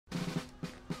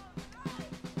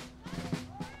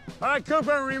All right,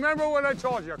 Cooper, remember what I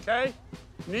told you, okay?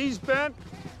 Knees bent,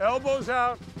 elbows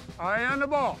out, eye on the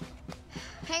ball.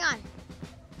 Hang on.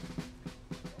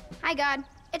 Hi, God.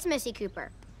 It's Missy Cooper.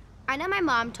 I know my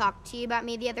mom talked to you about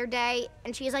me the other day,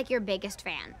 and she's like your biggest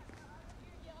fan.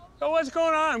 So what's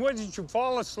going on? What, did you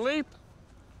fall asleep?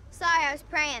 Sorry, I was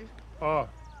praying. Oh,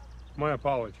 my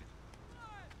apology.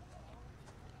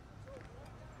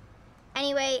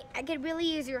 Anyway, I could really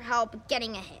use your help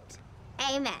getting a hit.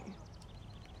 Amen.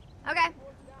 Okay.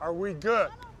 Are we good?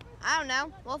 I don't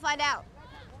know. We'll find out.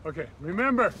 Okay,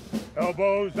 remember,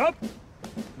 elbows up,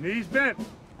 knees bent.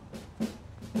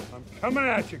 I'm coming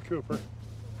at you, Cooper.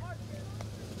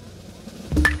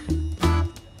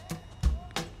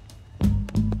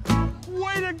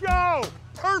 Way to go!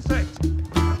 Perfect!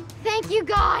 Thank you,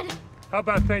 God. How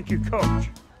about thank you, Coach?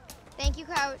 Thank you,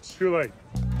 Coach. Too late.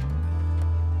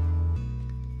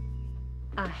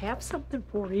 I have something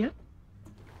for you.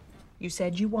 You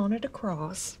said you wanted a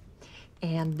cross,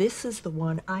 and this is the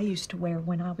one I used to wear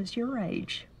when I was your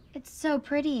age. It's so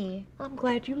pretty. I'm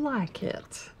glad you like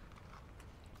it.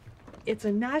 It's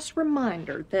a nice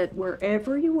reminder that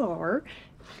wherever you are,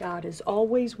 God is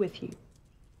always with you.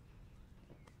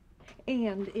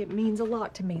 And it means a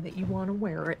lot to me that you want to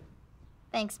wear it.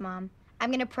 Thanks, Mom. I'm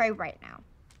gonna pray right now.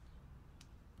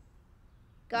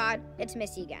 God, it's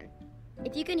Missy again.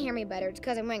 If you can hear me better, it's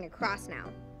because I'm wearing a cross now.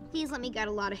 Please let me get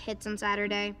a lot of hits on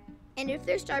Saturday. And if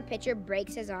their star pitcher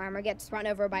breaks his arm or gets run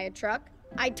over by a truck,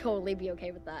 I'd totally be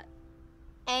okay with that.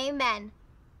 Amen.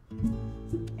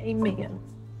 Amen.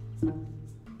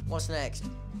 What's next?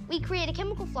 We create a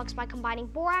chemical flux by combining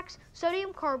borax,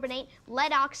 sodium carbonate,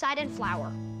 lead oxide, and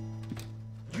flour.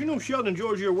 Do you know Sheldon and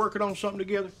Georgie are working on something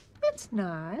together? That's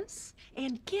nice.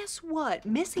 And guess what?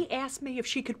 Missy asked me if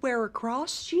she could wear a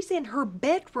cross. She's in her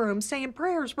bedroom saying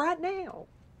prayers right now.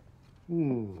 I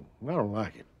don't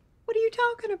like it. What are you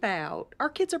talking about? Our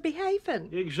kids are behaving.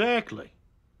 Exactly.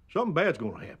 Something bad's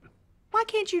gonna happen. Why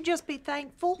can't you just be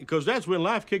thankful? Because that's when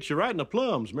life kicks you right in the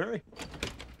plums, Mary.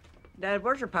 Dad,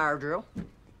 where's your power drill?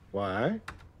 Why?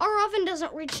 Our oven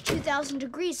doesn't reach 2,000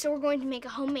 degrees, so we're going to make a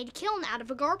homemade kiln out of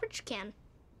a garbage can.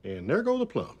 And there go the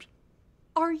plums.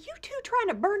 Are you two trying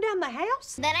to burn down the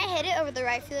house? Then I hit it over the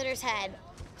right fielder's head.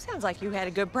 Sounds like you had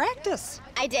a good practice.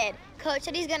 I did. Coach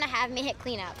said he's gonna have me hit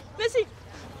cleanup. Missy,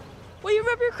 will you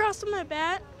rub your cross on my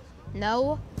bat?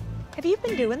 No. Have you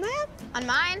been doing that? On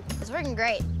mine, it's working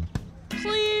great.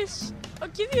 Please, I'll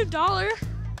give you $1.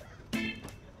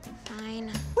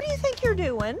 Fine. What do you think you're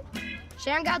doing?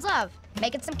 Sharing God's love,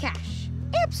 making some cash.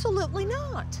 Absolutely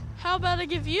not. How about I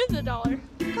give you the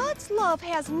 $1? God's love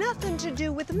has nothing to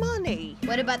do with money.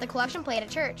 What about the collection plate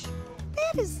at church?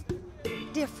 That is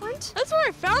different. That's where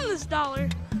I found this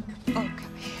 $1. Okay.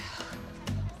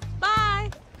 Bye.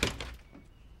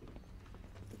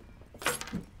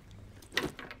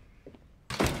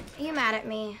 Are you mad at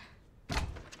me?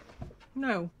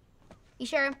 No. You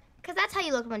sure? Because that's how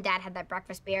you looked when Dad had that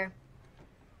breakfast beer.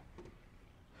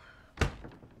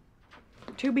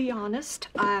 To be honest,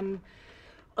 I'm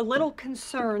a little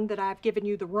concerned that I've given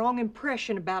you the wrong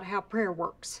impression about how prayer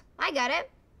works. I get it.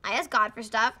 I ask God for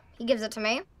stuff. He gives it to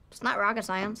me. It's not rocket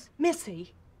science.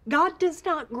 Missy, God does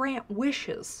not grant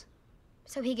wishes.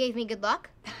 So he gave me good luck?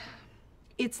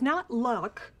 It's not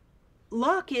luck.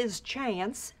 Luck is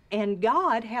chance, and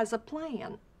God has a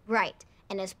plan. Right.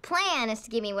 And his plan is to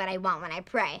give me what I want when I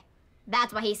pray.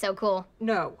 That's why he's so cool.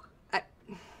 No.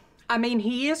 I mean,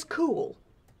 he is cool,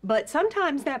 but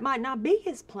sometimes that might not be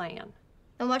his plan.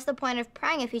 Then what's the point of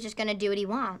praying if he's just gonna do what he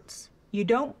wants? You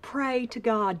don't pray to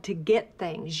God to get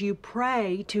things. You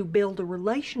pray to build a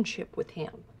relationship with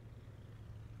him.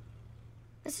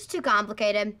 This is too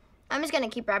complicated. I'm just gonna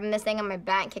keep rubbing this thing on my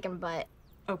back and kicking butt.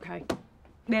 Okay.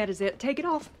 That is it. Take it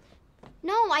off.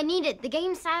 No, I need it. The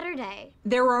game's Saturday.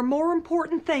 There are more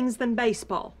important things than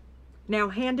baseball. Now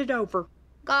hand it over.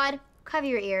 God, cover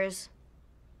your ears.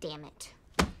 Damn it.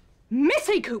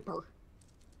 Missy Cooper!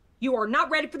 You are not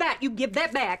ready for that. You give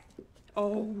that back.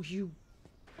 Oh, you...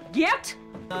 Get!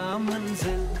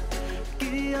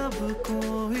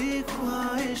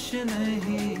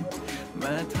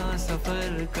 मैं था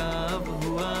सफर का अब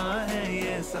हुआ है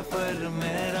ये सफर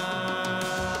मेरा